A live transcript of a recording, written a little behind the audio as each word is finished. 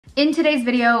In today's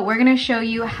video, we're gonna show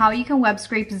you how you can web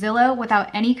scrape Zillow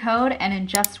without any code and in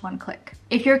just one click.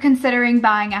 If you're considering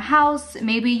buying a house,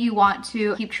 maybe you want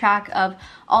to keep track of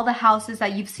all the houses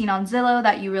that you've seen on Zillow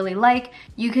that you really like.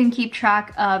 You can keep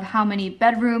track of how many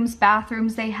bedrooms,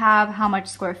 bathrooms they have, how much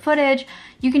square footage.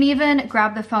 You can even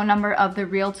grab the phone number of the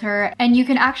realtor, and you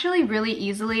can actually really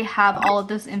easily have all of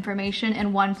this information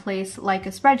in one place like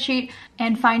a spreadsheet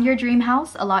and find your dream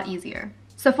house a lot easier.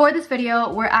 So for this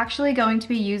video, we're actually going to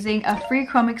be using a free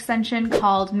Chrome extension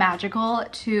called Magical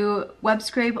to web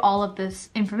scrape all of this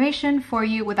information for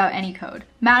you without any code.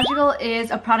 Magical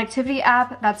is a productivity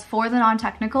app that's for the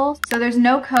non-technical, so there's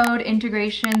no code,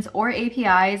 integrations, or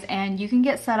APIs, and you can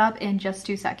get set up in just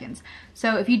 2 seconds.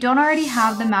 So if you don't already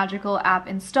have the Magical app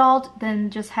installed, then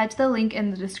just head to the link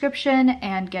in the description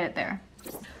and get it there.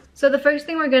 So the first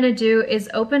thing we're gonna do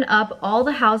is open up all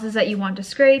the houses that you want to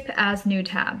scrape as new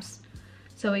tabs.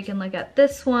 So we can look at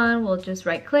this one, we'll just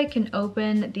right click and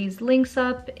open these links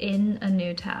up in a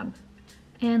new tab.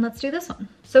 And let's do this one.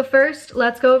 So first,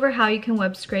 let's go over how you can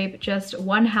web scrape just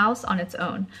one house on its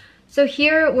own. So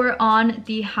here we're on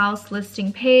the house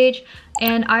listing page,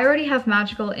 and I already have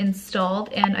Magical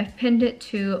installed and I've pinned it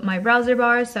to my browser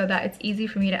bar so that it's easy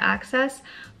for me to access.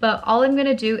 But all I'm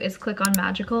gonna do is click on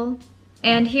Magical.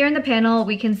 And here in the panel,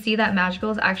 we can see that Magical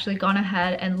has actually gone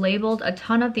ahead and labeled a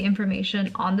ton of the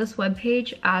information on this web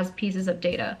page as pieces of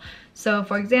data. So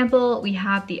for example, we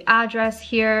have the address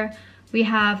here, we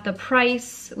have the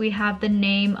price, we have the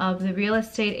name of the real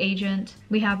estate agent,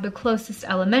 we have the closest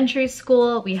elementary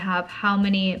school, we have how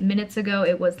many minutes ago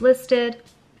it was listed.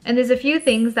 And there's a few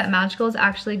things that Magical has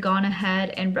actually gone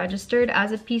ahead and registered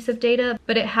as a piece of data,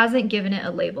 but it hasn't given it a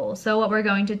label. So what we're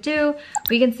going to do,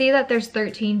 we can see that there's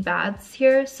 13 baths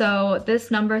here. So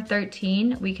this number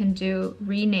 13, we can do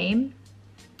rename,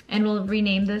 and we'll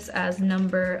rename this as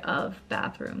number of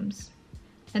bathrooms.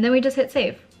 And then we just hit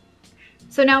save.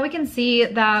 So now we can see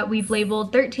that we've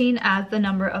labeled 13 as the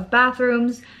number of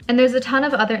bathrooms, and there's a ton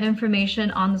of other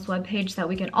information on this webpage that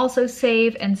we can also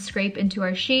save and scrape into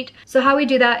our sheet. So how we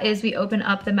do that is we open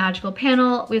up the Magical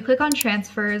panel, we click on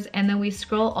transfers, and then we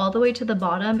scroll all the way to the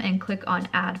bottom and click on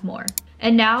add more.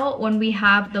 And now when we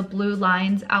have the blue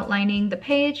lines outlining the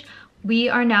page, we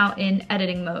are now in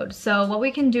editing mode. So what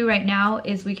we can do right now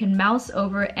is we can mouse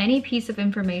over any piece of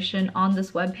information on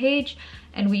this web page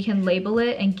and we can label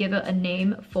it and give it a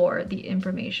name for the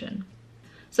information.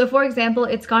 So for example,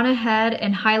 it's gone ahead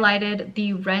and highlighted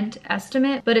the rent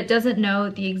estimate, but it doesn't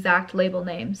know the exact label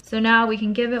names. So now we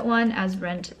can give it one as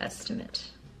rent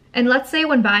estimate. And let's say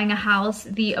when buying a house,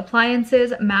 the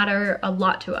appliances matter a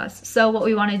lot to us. So what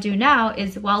we want to do now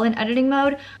is, while in editing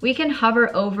mode, we can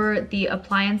hover over the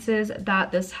appliances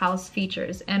that this house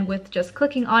features. And with just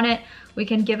clicking on it, we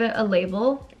can give it a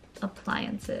label,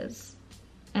 appliances.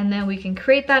 And then we can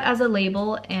create that as a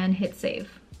label and hit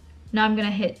save. Now I'm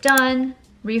gonna hit done,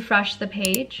 refresh the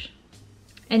page.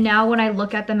 And now when I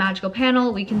look at the Magical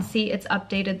panel, we can see it's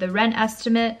updated the rent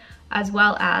estimate as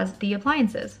well as the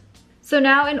appliances. So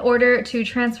now in order to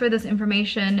transfer this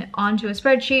information onto a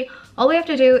spreadsheet, all we have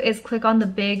to do is click on the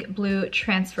big blue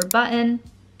transfer button.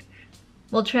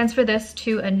 We'll transfer this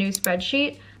to a new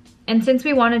spreadsheet. And since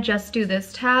we want to just do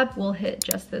this tab, we'll hit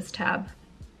just this tab.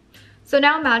 So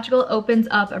now Magical opens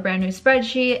up a brand new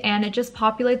spreadsheet and it just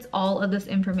populates all of this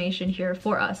information here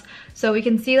for us. So we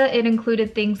can see that it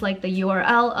included things like the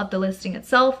URL of the listing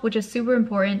itself, which is super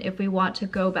important if we want to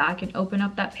go back and open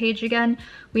up that page again.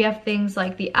 We have things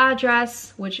like the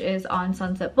address, which is on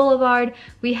Sunset Boulevard.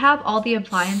 We have all the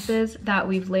appliances that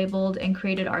we've labeled and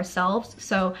created ourselves.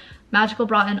 So Magical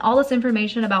brought in all this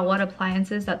information about what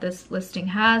appliances that this listing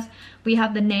has. We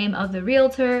have the name of the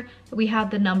realtor, we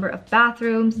have the number of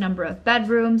bathrooms, number of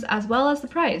bedrooms, as well as the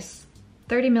price,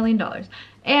 $30 million.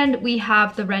 And we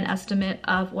have the rent estimate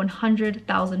of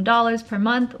 $100,000 per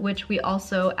month, which we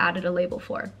also added a label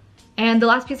for. And the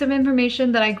last piece of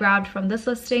information that I grabbed from this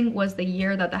listing was the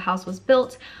year that the house was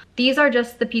built. These are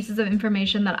just the pieces of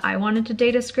information that I wanted to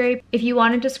data scrape. If you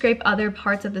wanted to scrape other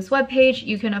parts of this webpage,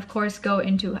 you can of course go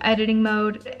into editing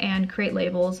mode and create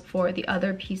labels for the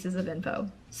other pieces of info.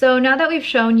 So now that we've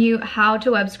shown you how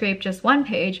to web scrape just one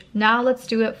page, now let's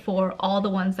do it for all the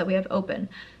ones that we have open.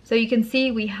 So you can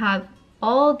see we have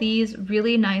all these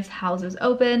really nice houses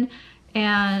open.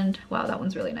 And wow, that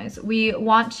one's really nice. We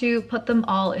want to put them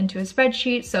all into a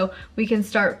spreadsheet so we can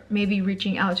start maybe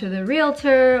reaching out to the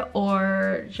realtor,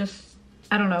 or just,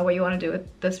 I don't know what you want to do with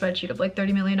the spreadsheet of like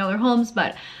 $30 million homes,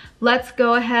 but let's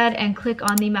go ahead and click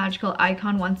on the Magical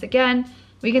icon once again.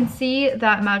 We can see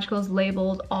that Magical's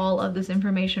labeled all of this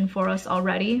information for us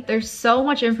already. There's so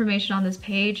much information on this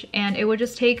page, and it would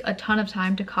just take a ton of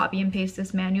time to copy and paste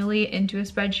this manually into a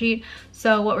spreadsheet.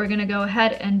 So what we're gonna go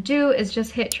ahead and do is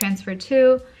just hit transfer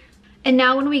to. And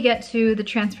now when we get to the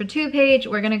transfer to page,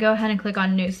 we're gonna go ahead and click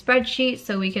on new spreadsheet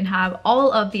so we can have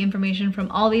all of the information from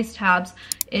all these tabs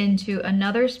into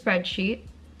another spreadsheet.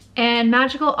 And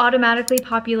Magical automatically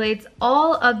populates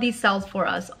all of these cells for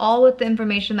us, all with the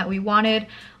information that we wanted,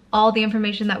 all the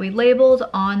information that we labeled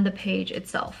on the page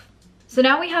itself. So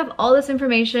now we have all this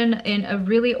information in a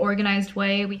really organized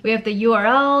way. We have the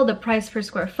URL, the price per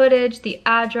square footage, the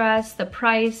address, the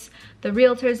price, the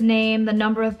realtor's name, the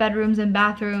number of bedrooms and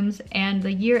bathrooms, and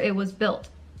the year it was built.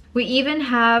 We even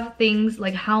have things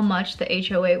like how much the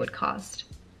HOA would cost.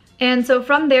 And so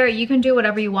from there, you can do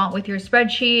whatever you want with your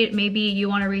spreadsheet. Maybe you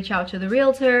want to reach out to the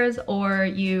realtors, or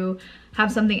you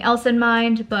have something else in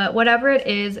mind, but whatever it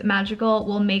is, Magical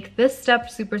will make this step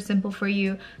super simple for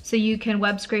you so you can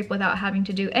web scrape without having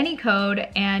to do any code,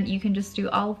 and you can just do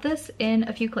all of this in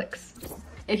a few clicks.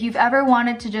 If you've ever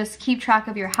wanted to just keep track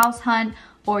of your house hunt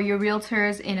or your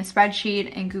realtors in a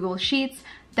spreadsheet in Google Sheets,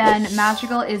 then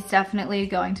Magical is definitely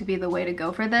going to be the way to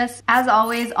go for this. As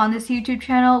always, on this YouTube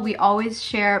channel, we always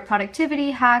share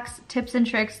productivity hacks, tips and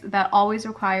tricks that always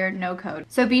require no code.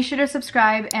 So be sure to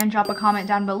subscribe and drop a comment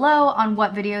down below on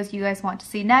what videos you guys want to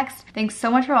see next. Thanks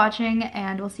so much for watching,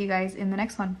 and we'll see you guys in the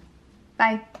next one.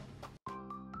 Bye.